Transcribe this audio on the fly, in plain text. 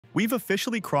We've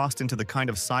officially crossed into the kind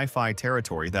of sci-fi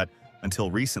territory that,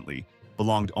 until recently,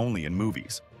 belonged only in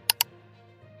movies.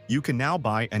 You can now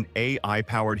buy an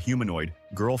AI-powered humanoid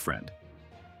girlfriend.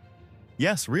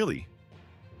 Yes, really.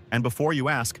 And before you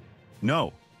ask,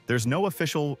 no, there's no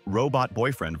official robot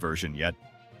boyfriend version yet.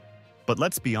 But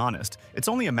let's be honest, it's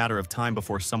only a matter of time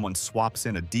before someone swaps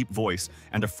in a deep voice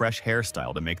and a fresh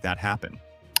hairstyle to make that happen.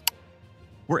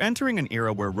 We're entering an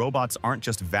era where robots aren't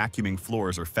just vacuuming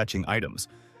floors or fetching items.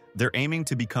 They're aiming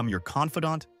to become your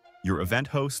confidant, your event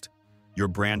host, your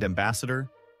brand ambassador,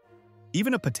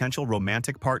 even a potential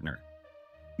romantic partner.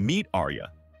 Meet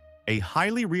Arya, a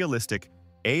highly realistic,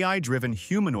 AI-driven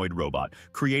humanoid robot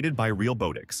created by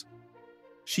Realbotix.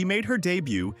 She made her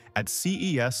debut at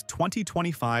CES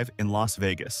 2025 in Las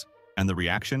Vegas, and the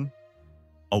reaction?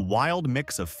 A wild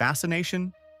mix of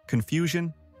fascination,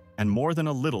 confusion, and more than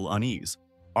a little unease.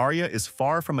 Arya is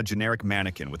far from a generic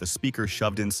mannequin with a speaker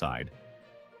shoved inside.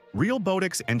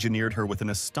 Realbotix engineered her with an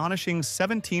astonishing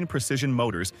 17 precision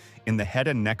motors in the head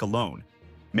and neck alone,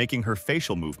 making her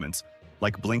facial movements,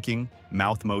 like blinking,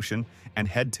 mouth motion, and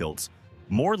head tilts,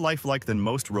 more lifelike than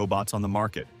most robots on the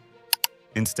market.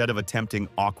 Instead of attempting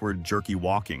awkward, jerky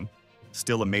walking,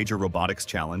 still a major robotics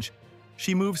challenge,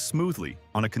 she moves smoothly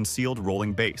on a concealed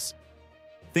rolling base.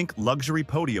 Think luxury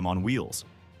podium on wheels.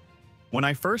 When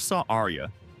I first saw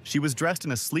Arya, she was dressed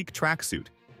in a sleek tracksuit,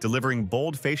 delivering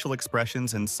bold facial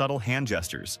expressions and subtle hand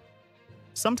gestures.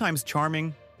 Sometimes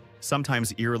charming,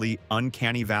 sometimes eerily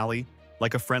uncanny valley,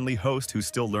 like a friendly host who's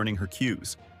still learning her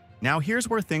cues. Now here's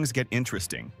where things get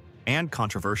interesting and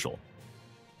controversial.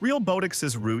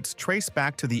 Realbotix's roots trace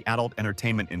back to the adult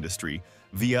entertainment industry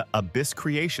via Abyss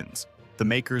Creations, the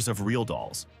makers of Real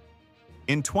Dolls.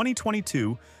 In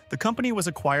 2022, the company was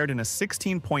acquired in a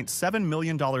 $16.7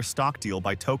 million stock deal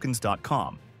by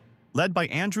Tokens.com, led by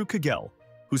Andrew Kagel,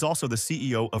 who's also the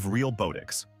CEO of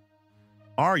Realbotix.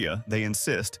 Arya, they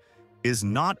insist, is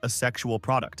not a sexual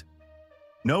product.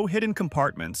 No hidden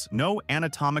compartments, no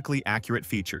anatomically accurate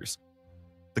features.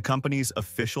 The company's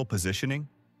official positioning?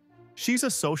 She's a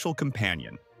social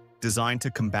companion, designed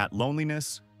to combat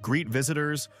loneliness, greet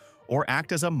visitors, or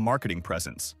act as a marketing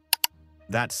presence.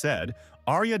 That said,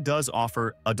 Arya does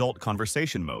offer adult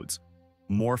conversation modes,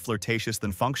 more flirtatious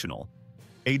than functional,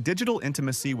 a digital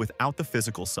intimacy without the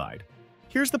physical side.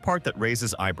 Here's the part that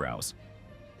raises eyebrows.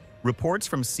 Reports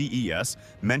from CES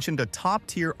mentioned a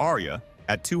top-tier Arya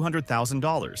at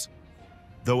 $200,000,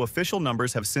 though official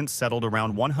numbers have since settled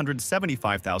around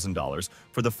 $175,000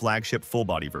 for the flagship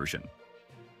full-body version.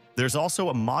 There's also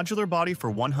a modular body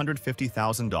for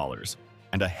 $150,000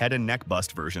 and a head and neck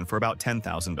bust version for about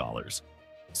 $10,000.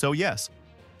 So yes,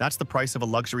 that's the price of a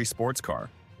luxury sports car,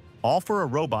 all for a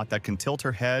robot that can tilt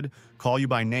her head, call you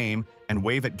by name, and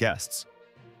wave at guests.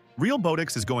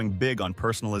 Realbotix is going big on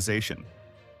personalization.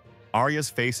 Arya's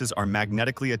faces are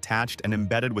magnetically attached and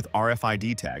embedded with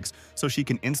RFID tags so she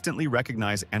can instantly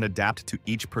recognize and adapt to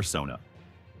each persona.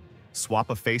 Swap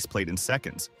a faceplate in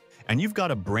seconds, and you've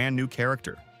got a brand new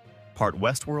character, part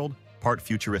Westworld, part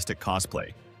futuristic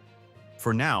cosplay.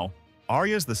 For now,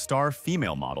 Arya's the star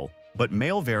female model, but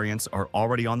male variants are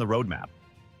already on the roadmap.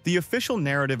 The official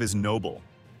narrative is noble.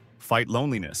 Fight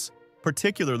loneliness,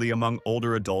 particularly among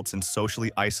older adults and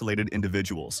socially isolated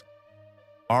individuals.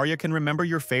 Arya can remember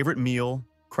your favorite meal,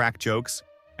 crack jokes,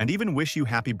 and even wish you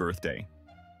happy birthday.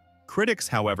 Critics,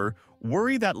 however,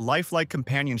 worry that lifelike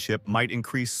companionship might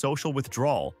increase social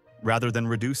withdrawal rather than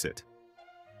reduce it.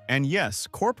 And yes,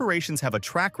 corporations have a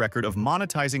track record of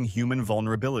monetizing human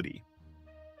vulnerability.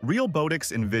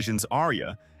 Realbotix envisions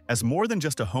Arya as more than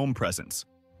just a home presence.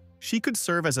 She could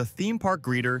serve as a theme park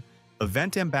greeter,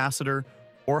 event ambassador,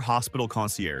 or hospital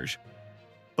concierge.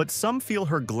 But some feel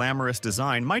her glamorous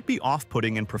design might be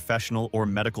off-putting in professional or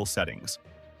medical settings.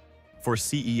 For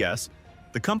CES,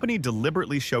 the company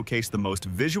deliberately showcased the most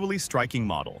visually striking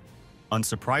model.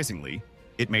 Unsurprisingly,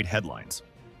 it made headlines.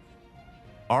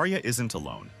 Arya isn't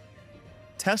alone.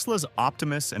 Tesla's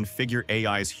Optimus and Figure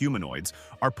AI's humanoids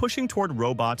are pushing toward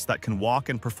robots that can walk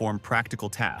and perform practical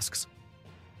tasks.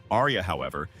 Arya,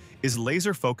 however, is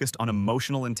laser-focused on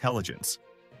emotional intelligence,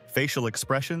 facial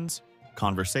expressions,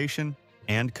 conversation,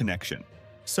 and connection.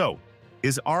 So,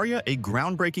 is Arya a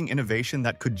groundbreaking innovation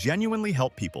that could genuinely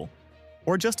help people,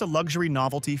 or just a luxury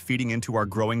novelty feeding into our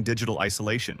growing digital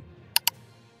isolation?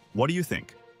 What do you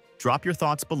think? Drop your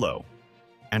thoughts below.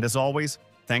 And as always,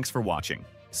 thanks for watching.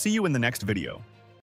 See you in the next video.